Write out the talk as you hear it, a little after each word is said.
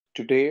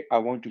Today, I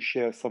want to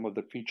share some of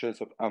the features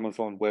of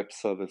Amazon Web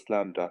Service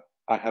Lambda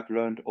I have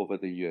learned over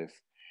the years.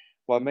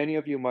 While many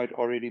of you might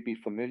already be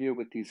familiar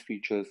with these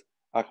features,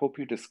 I hope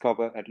you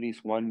discover at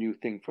least one new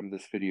thing from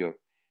this video.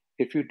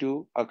 If you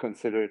do, I'll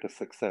consider it a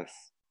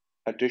success.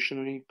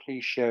 Additionally,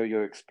 please share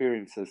your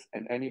experiences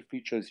and any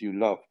features you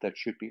love that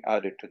should be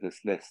added to this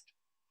list.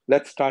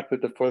 Let's start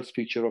with the first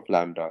feature of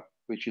Lambda,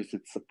 which is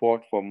its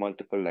support for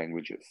multiple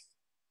languages.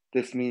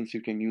 This means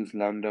you can use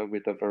Lambda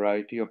with a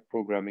variety of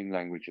programming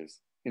languages,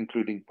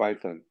 including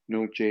Python,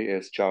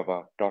 Node.js,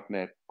 Java,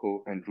 .NET,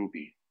 Go, and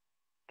Ruby.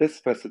 This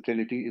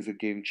versatility is a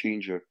game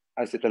changer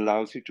as it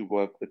allows you to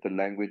work with the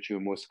language you're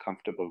most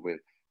comfortable with.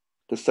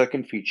 The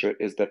second feature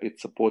is that it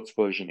supports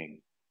versioning.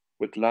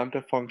 With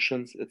Lambda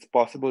functions, it's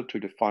possible to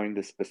define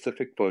the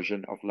specific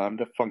version of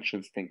Lambda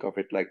functions. Think of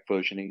it like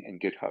versioning in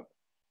GitHub.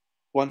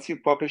 Once you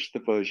publish the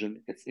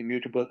version, it's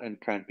immutable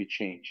and can't be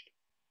changed.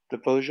 The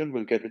version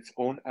will get its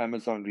own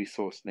Amazon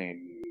resource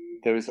name.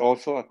 There is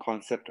also a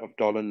concept of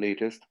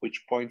 $latest,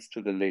 which points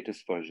to the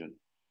latest version.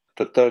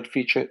 The third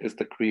feature is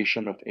the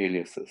creation of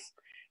aliases.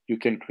 You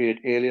can create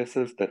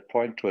aliases that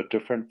point to a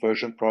different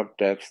version prod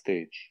dev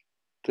stage.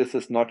 This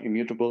is not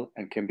immutable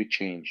and can be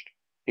changed.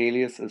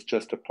 Alias is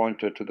just a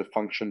pointer to the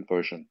function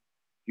version.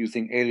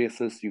 Using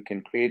aliases, you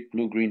can create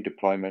blue-green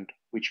deployment,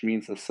 which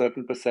means a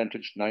certain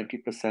percentage,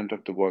 90%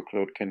 of the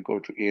workload can go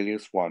to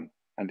alias 1,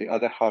 and the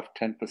other half,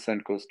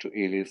 10%, goes to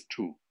alias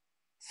 2.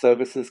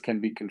 Services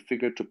can be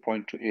configured to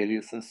point to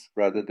aliases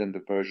rather than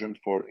the version,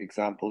 for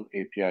example,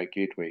 API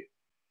gateway.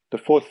 The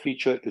fourth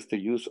feature is the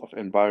use of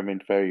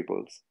environment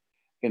variables.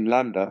 In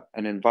Lambda,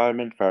 an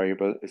environment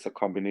variable is a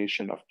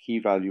combination of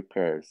key-value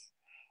pairs.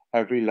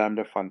 Every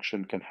Lambda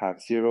function can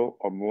have 0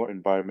 or more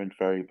environment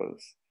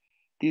variables.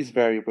 These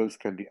variables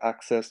can be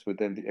accessed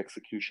within the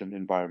execution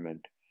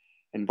environment.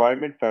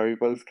 Environment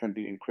variables can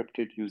be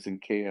encrypted using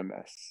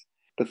KMS.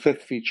 The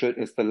fifth feature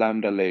is the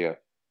Lambda layer.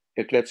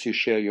 It lets you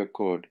share your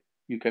code.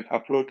 You can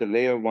upload the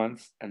layer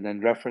once and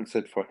then reference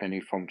it for any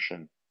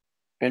function.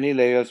 Any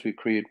layers we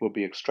create will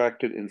be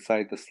extracted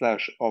inside the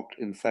 /opt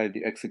inside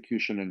the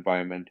execution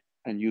environment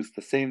and used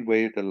the same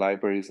way the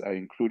libraries are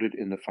included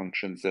in the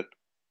function zip.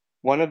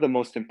 One of the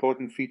most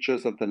important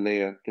features of the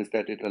layer is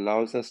that it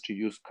allows us to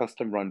use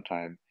custom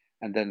runtime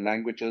and then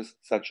languages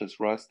such as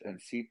Rust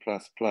and C++,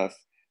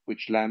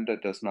 which Lambda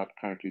does not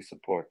currently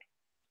support.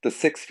 The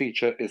sixth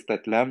feature is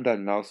that Lambda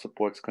now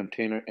supports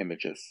container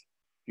images.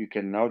 You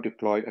can now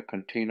deploy a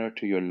container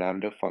to your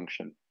Lambda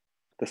function.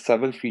 The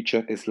seventh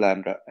feature is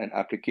Lambda, an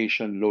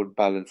application load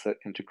balancer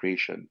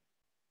integration.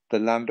 The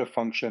Lambda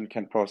function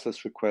can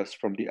process requests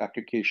from the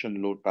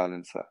application load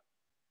balancer.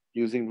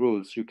 Using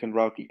rules, you can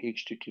route the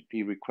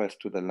HTTP request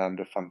to the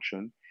Lambda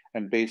function,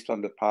 and based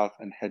on the path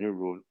and header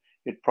rule,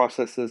 it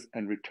processes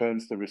and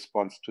returns the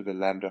response to the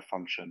Lambda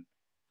function.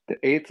 The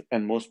eighth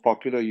and most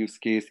popular use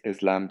case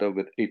is Lambda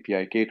with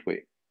API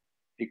gateway.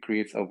 It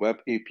creates a web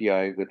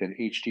API with an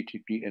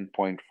HTTP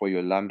endpoint for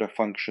your Lambda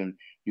function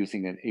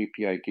using an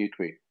API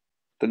gateway.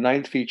 The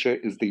ninth feature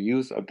is the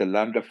use of the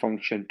Lambda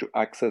function to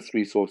access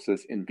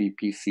resources in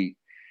VPC.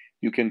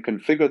 You can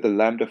configure the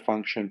Lambda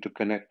function to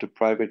connect to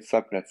private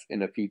subnets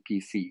in a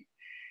VPC.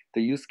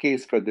 The use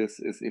case for this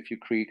is if you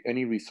create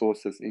any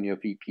resources in your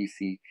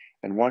VPC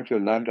and want your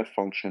Lambda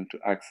function to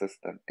access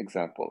them.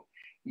 Example,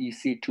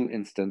 EC2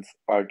 instance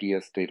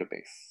RDS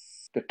database.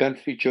 The 10th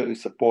feature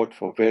is support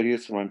for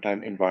various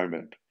runtime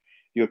environment.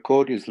 Your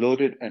code is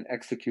loaded and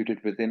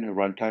executed within a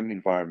runtime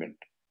environment.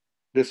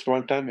 This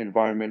runtime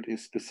environment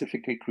is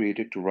specifically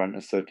created to run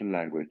a certain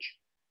language.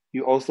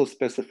 You also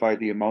specify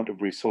the amount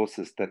of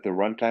resources that the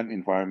runtime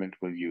environment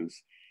will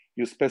use.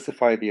 You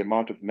specify the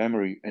amount of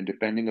memory, and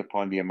depending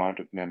upon the amount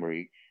of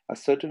memory, a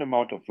certain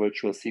amount of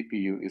virtual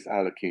CPU is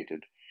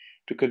allocated.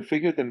 To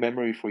configure the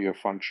memory for your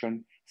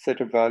function, set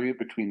a value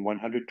between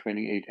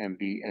 128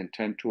 MB and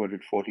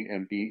 10/240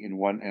 MB in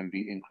 1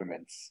 MB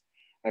increments.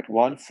 At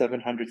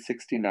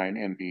 769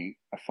 MB,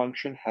 a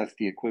function has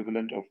the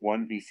equivalent of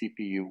 1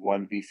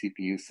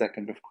 vCPU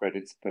second of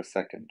credits per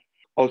second.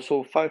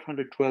 Also,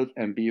 512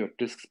 MB of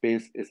disk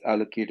space is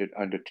allocated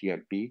under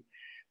TMP,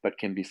 but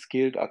can be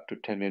scaled up to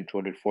 10 and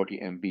 240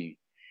 MB.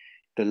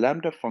 The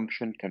Lambda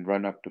function can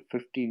run up to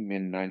 15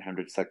 min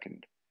 900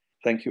 second.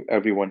 Thank you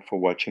everyone for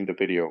watching the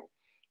video.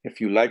 If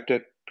you liked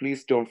it,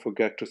 please don't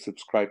forget to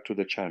subscribe to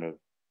the channel.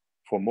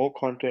 For more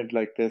content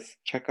like this,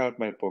 check out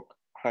my book,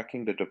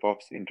 Cracking the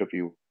DevOps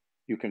Interview.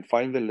 You can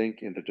find the link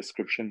in the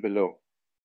description below.